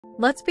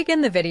Let's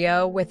begin the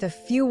video with a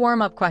few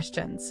warm-up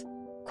questions.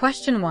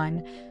 Question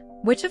 1.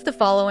 Which of the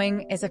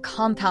following is a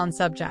compound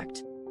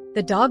subject?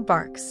 The dog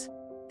barks.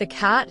 The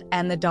cat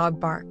and the dog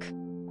bark.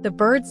 The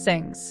bird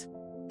sings.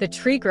 The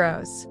tree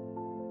grows.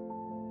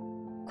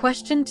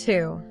 Question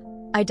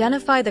 2.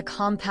 Identify the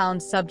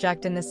compound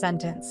subject in the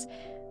sentence.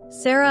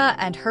 Sarah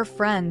and her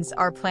friends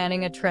are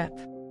planning a trip.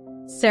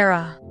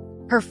 Sarah.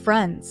 Her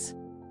friends.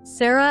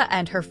 Sarah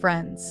and her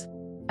friends.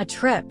 A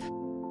trip.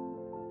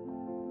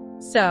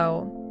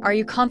 So, are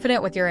you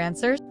confident with your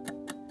answers?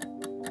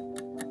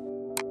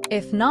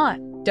 If not,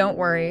 don't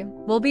worry,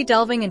 we'll be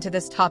delving into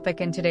this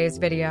topic in today's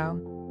video.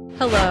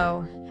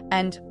 Hello,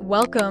 and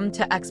welcome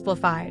to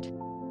Explified.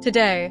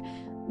 Today,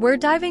 we're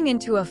diving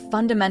into a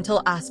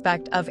fundamental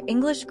aspect of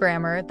English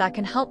grammar that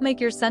can help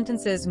make your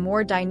sentences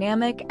more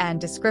dynamic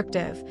and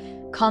descriptive: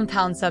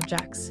 compound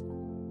subjects.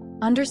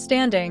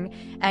 Understanding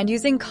and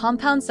using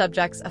compound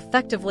subjects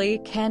effectively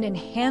can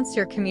enhance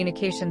your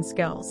communication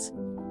skills.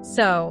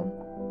 So,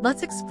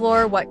 let's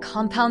explore what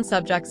compound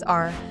subjects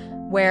are,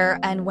 where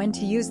and when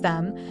to use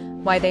them,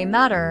 why they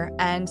matter,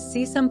 and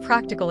see some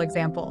practical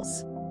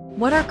examples.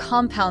 What are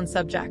compound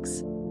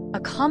subjects? A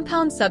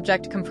compound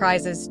subject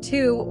comprises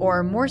two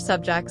or more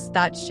subjects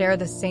that share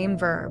the same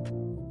verb.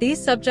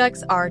 These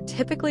subjects are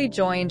typically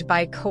joined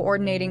by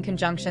coordinating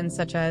conjunctions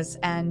such as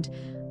and,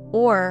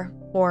 or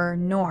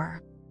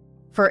nor.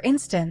 For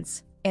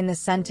instance, in the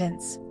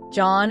sentence,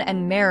 John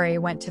and Mary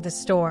went to the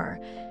store,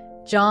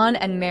 John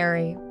and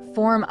Mary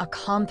form a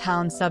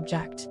compound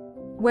subject.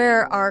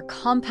 Where are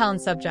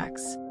compound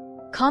subjects?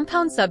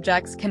 Compound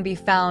subjects can be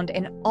found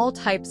in all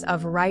types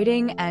of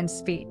writing and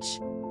speech.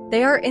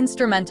 They are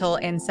instrumental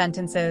in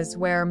sentences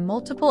where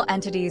multiple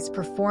entities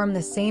perform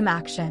the same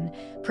action,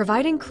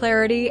 providing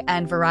clarity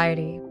and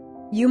variety.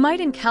 You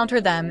might encounter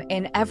them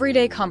in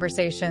everyday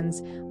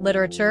conversations,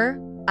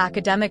 literature,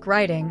 academic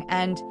writing,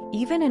 and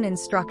even in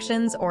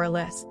instructions or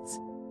lists.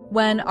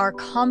 When are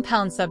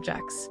compound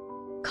subjects?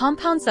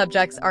 Compound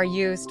subjects are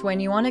used when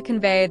you want to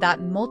convey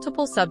that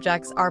multiple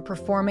subjects are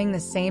performing the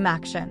same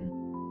action.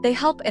 They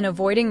help in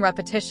avoiding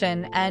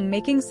repetition and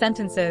making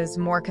sentences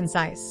more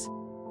concise.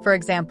 For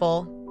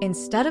example,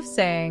 instead of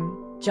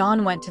saying,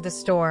 John went to the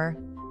store,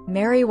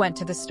 Mary went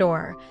to the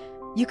store,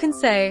 you can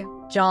say,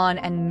 John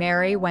and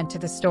Mary went to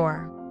the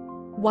store.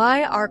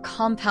 Why are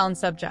compound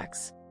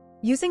subjects?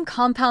 Using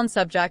compound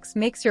subjects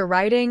makes your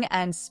writing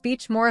and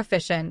speech more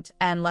efficient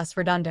and less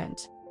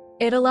redundant.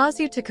 It allows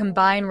you to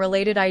combine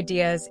related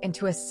ideas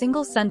into a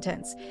single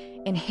sentence,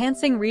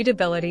 enhancing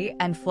readability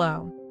and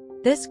flow.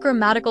 This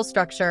grammatical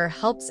structure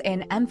helps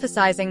in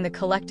emphasizing the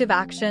collective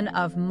action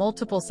of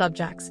multiple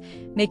subjects,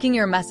 making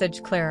your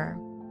message clearer.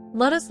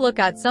 Let us look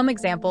at some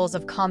examples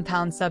of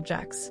compound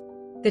subjects.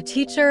 The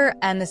teacher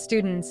and the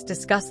students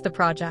discuss the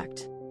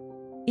project.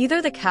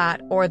 Either the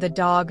cat or the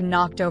dog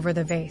knocked over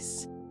the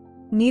vase.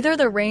 Neither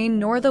the rain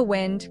nor the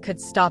wind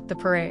could stop the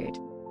parade.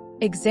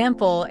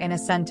 Example in a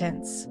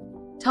sentence.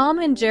 Tom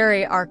and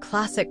Jerry are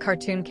classic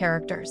cartoon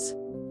characters.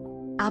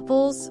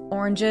 Apples,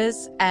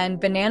 oranges, and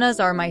bananas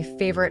are my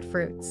favorite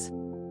fruits.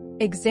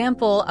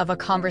 Example of a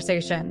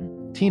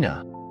conversation.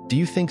 Tina, do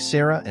you think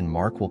Sarah and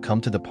Mark will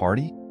come to the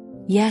party?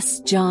 Yes,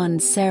 John,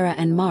 Sarah,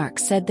 and Mark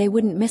said they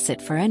wouldn't miss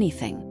it for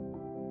anything.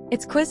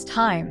 It's quiz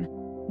time.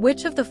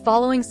 Which of the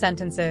following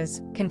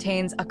sentences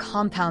contains a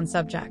compound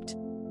subject?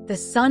 The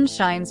sun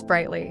shines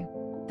brightly.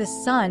 The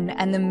sun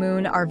and the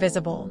moon are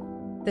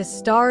visible. The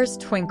stars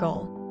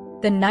twinkle.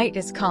 The night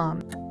is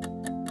calm.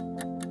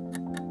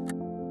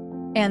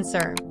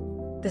 Answer.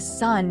 The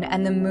sun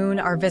and the moon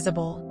are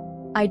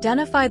visible.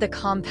 Identify the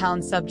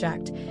compound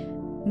subject.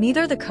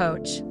 Neither the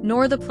coach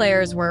nor the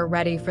players were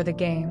ready for the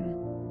game.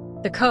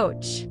 The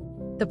coach.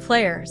 The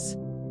players.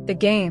 The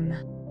game.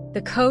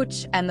 The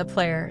coach and the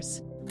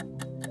players.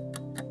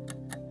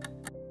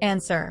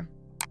 Answer.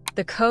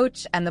 The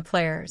coach and the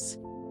players.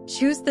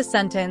 Choose the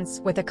sentence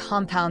with a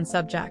compound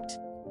subject.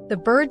 The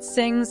bird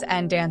sings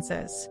and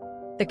dances.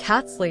 The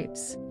cat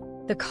sleeps.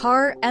 The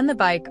car and the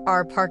bike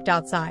are parked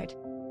outside.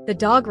 The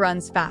dog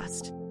runs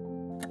fast.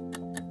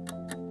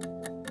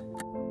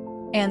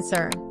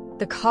 Answer.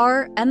 The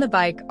car and the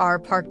bike are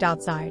parked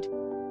outside.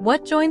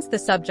 What joins the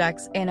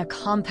subjects in a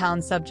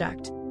compound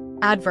subject?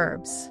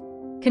 Adverbs,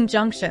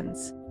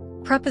 conjunctions,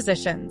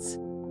 prepositions,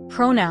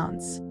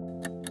 pronouns.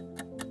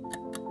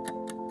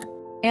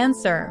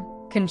 Answer.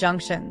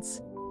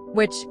 Conjunctions.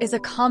 Which is a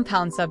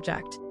compound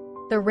subject.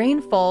 The rain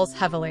falls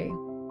heavily.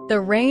 The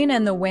rain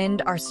and the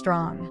wind are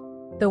strong.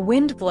 The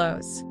wind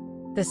blows.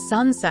 The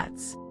sun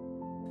sets.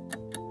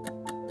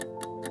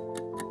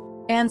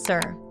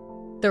 Answer.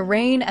 The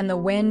rain and the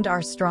wind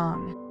are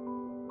strong.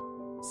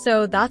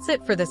 So that's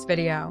it for this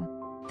video.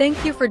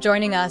 Thank you for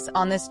joining us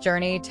on this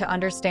journey to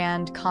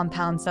understand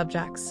compound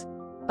subjects.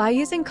 By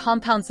using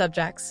compound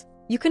subjects,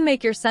 you can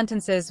make your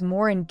sentences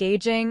more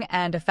engaging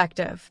and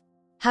effective.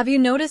 Have you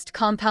noticed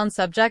compound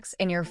subjects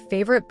in your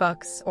favorite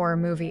books or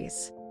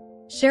movies?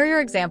 Share your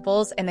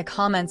examples in the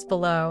comments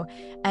below,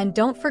 and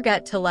don't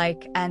forget to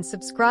like and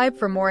subscribe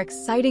for more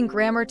exciting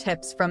grammar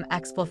tips from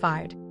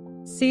Explified.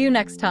 See you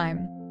next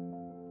time.